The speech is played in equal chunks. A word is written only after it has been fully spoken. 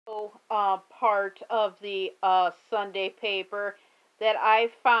video part of the Sunday paper that I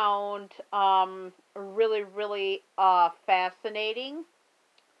found really fascinating.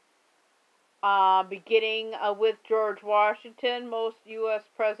 Beginning with George Washington, most U.S.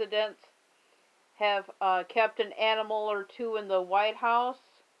 presidents have kept an animal or two in the White House.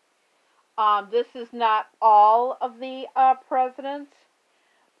 This is not all of the presidents,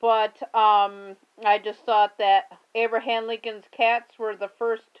 but I just thought that Abraham Lincoln's cats were the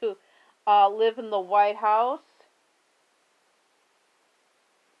first to live in the White House,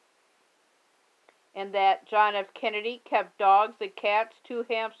 and that John F. Kennedy kept dogs and cats, 2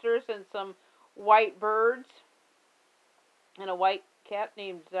 hamsters, and some white birds, and a white cat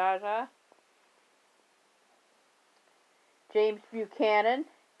named Zaza. James Buchanan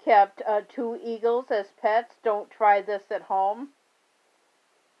kept 2 eagles as pets. Don't try this at home.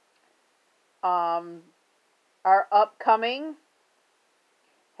 Our upcoming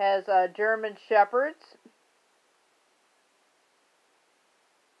has German Shepherds.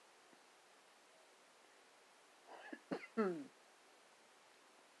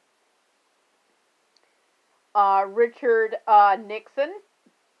 Richard Nixon.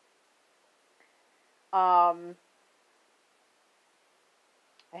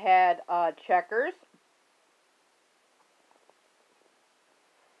 Had Checkers.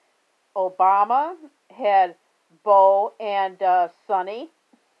 Obama had Bo and Sonny.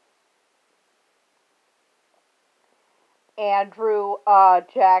 Andrew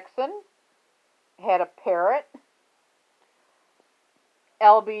Jackson had a parrot.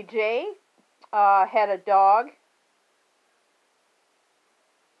 LBJ had a dog.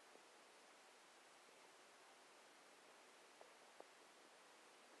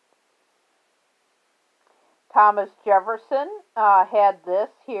 Thomas Jefferson had this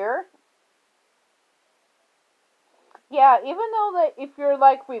here. Yeah, even though that if you're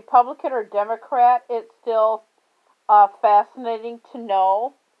like Republican or Democrat, it's still fascinating to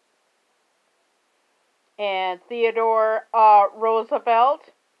know. And Theodore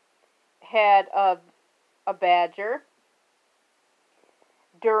Roosevelt had a badger.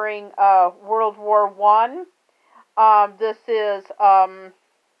 During World War I, this is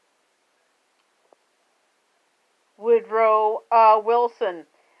Woodrow Wilson.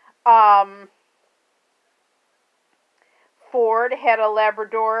 Ford had a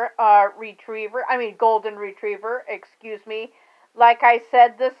Labrador Golden Retriever, excuse me. Like I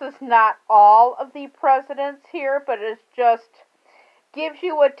said, this is not all of the presidents here, but it just gives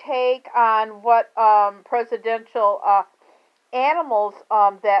you a take on what presidential animals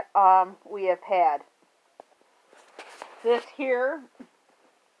that we have had. This here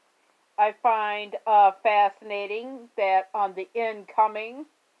I find fascinating, that on the incoming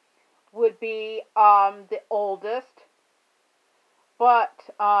would be the oldest. But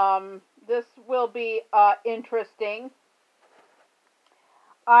this will be interesting.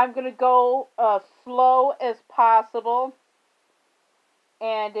 I'm going to go slow as possible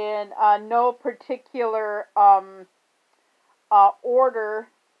and in no particular order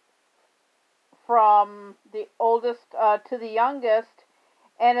from the oldest to the youngest.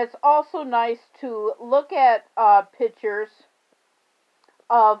 And it's also nice to look at pictures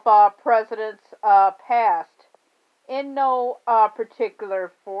of presidents past. In no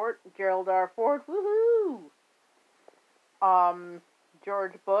particular Ford, Gerald R. Ford, woohoo!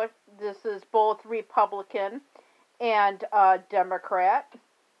 George Bush, this is both Republican and Democrat.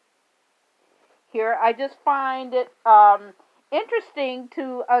 Here, I just find it interesting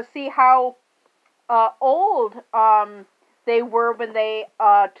to see how old they were when they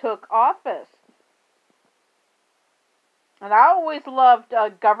took office. And I always loved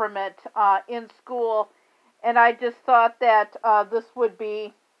government in school. And I just thought that this would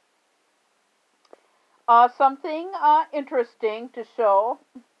be something interesting to show.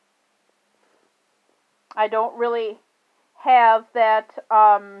 I don't really have that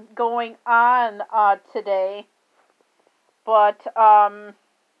going on today, but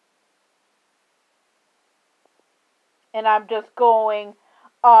and I'm just going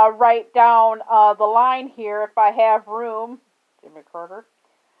right down the line here if I have room. Jimmy Carter.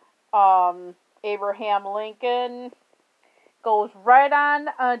 Abraham Lincoln goes right on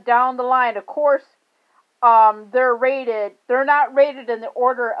down the line. Of course, they're not rated in the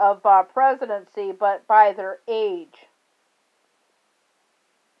order of presidency, but by their age.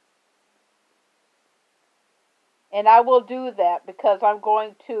 And I will do that because I'm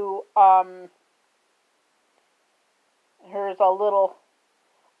going to, here's a little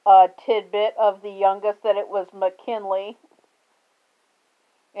tidbit of the youngest, that it was McKinley.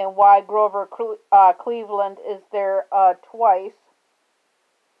 And why Grover Cleveland is there twice.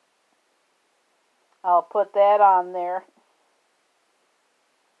 I'll put that on there.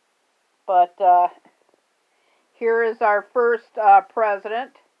 But here is our first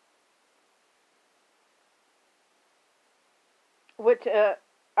president, which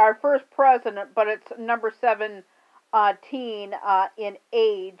our first president, but it's number 17 in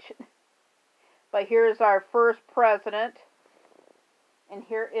age. But here's our first president, and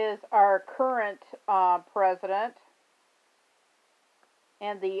here is our current president,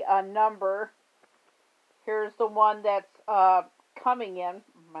 and the number. Here's the one that's coming in.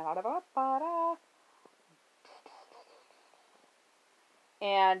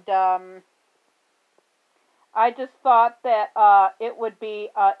 And I just thought that it would be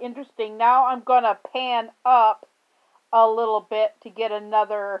interesting. Now I'm going to pan up a little bit to get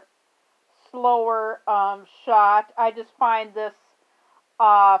another slower shot. I just find this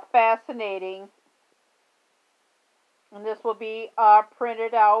fascinating. And this will be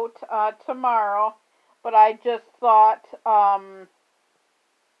printed out tomorrow. But I just thought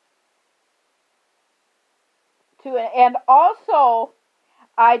and also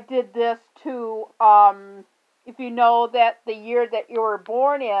I did this to, if you know that the year that you were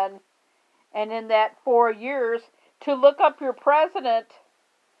born in, and in that 4 years, to look up your president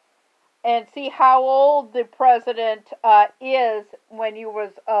and see how old the president is when you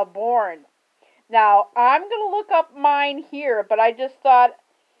was born. Now, I'm going to look up mine here, but I just thought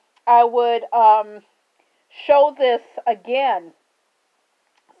I would show this again.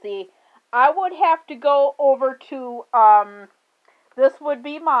 See, I would have to go over to, this would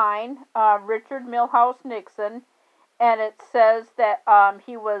be mine, Richard Milhouse Nixon, and it says that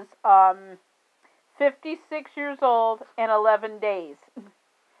he was 56 years old and 11 days.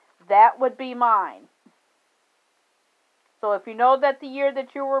 That would be mine. So if you know that the year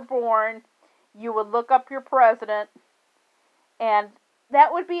that you were born, you would look up your president, and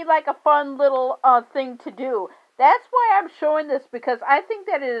that would be like a fun little thing to do. That's why I'm showing this, because I think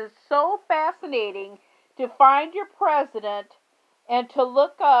that it is so fascinating to find your president and to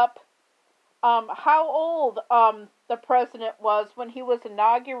look up how old the president was when he was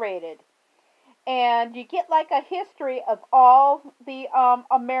inaugurated. And you get like a history of all the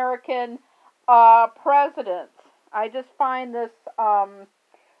American presidents. I just find this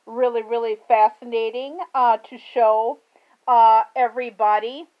really, really fascinating to show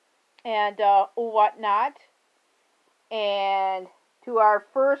everybody and whatnot. And to our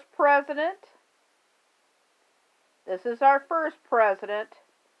first president, this is our first president,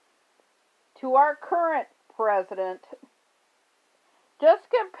 to our current president. Just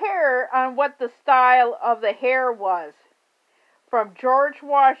compare on what the style of the hair was from George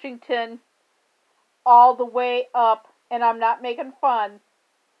Washington all the way up, and I'm not making fun,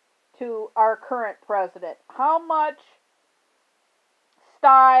 to our current president. How much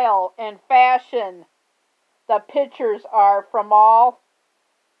style and fashion the pictures are from all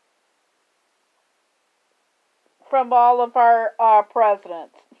of our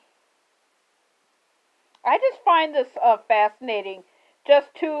presidents. I just find this fascinating,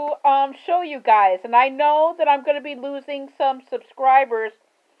 just to show you guys. And I know that I'm going to be losing some subscribers,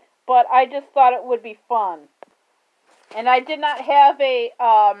 but I just thought it would be fun. And I did not have a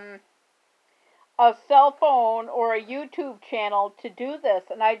cell phone or a YouTube channel to do this,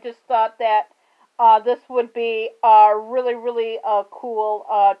 and I just thought that this would be really, really cool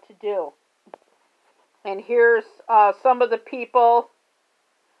to do. And here's some of the people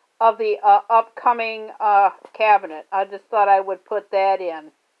of the upcoming cabinet. I just thought I would put that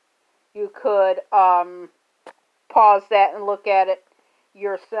in. You could pause that and look at it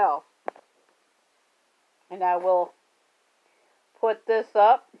yourself. And I will put this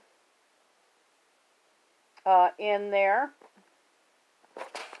up in there.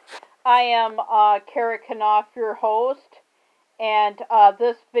 I am Kara Knopf, your host, and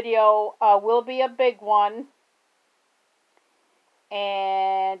this video will be a big one.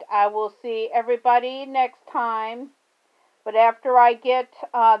 And I will see everybody next time. But after I get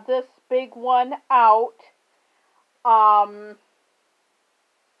this big one out, I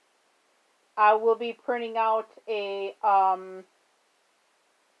will be printing out a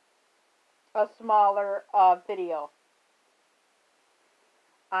smaller video.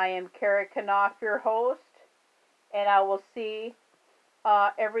 I am Kara Knopf, your host, and I will see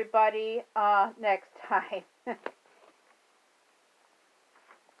everybody next time.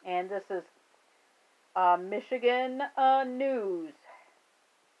 And this is Michigan News.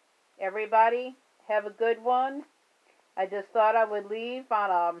 Everybody, have a good one. I just thought I would leave on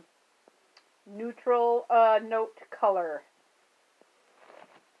a neutral note color.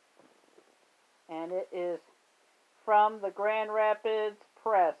 And it is from the Grand Rapids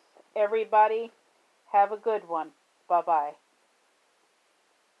Press. Everybody, Have a good one. Bye-bye.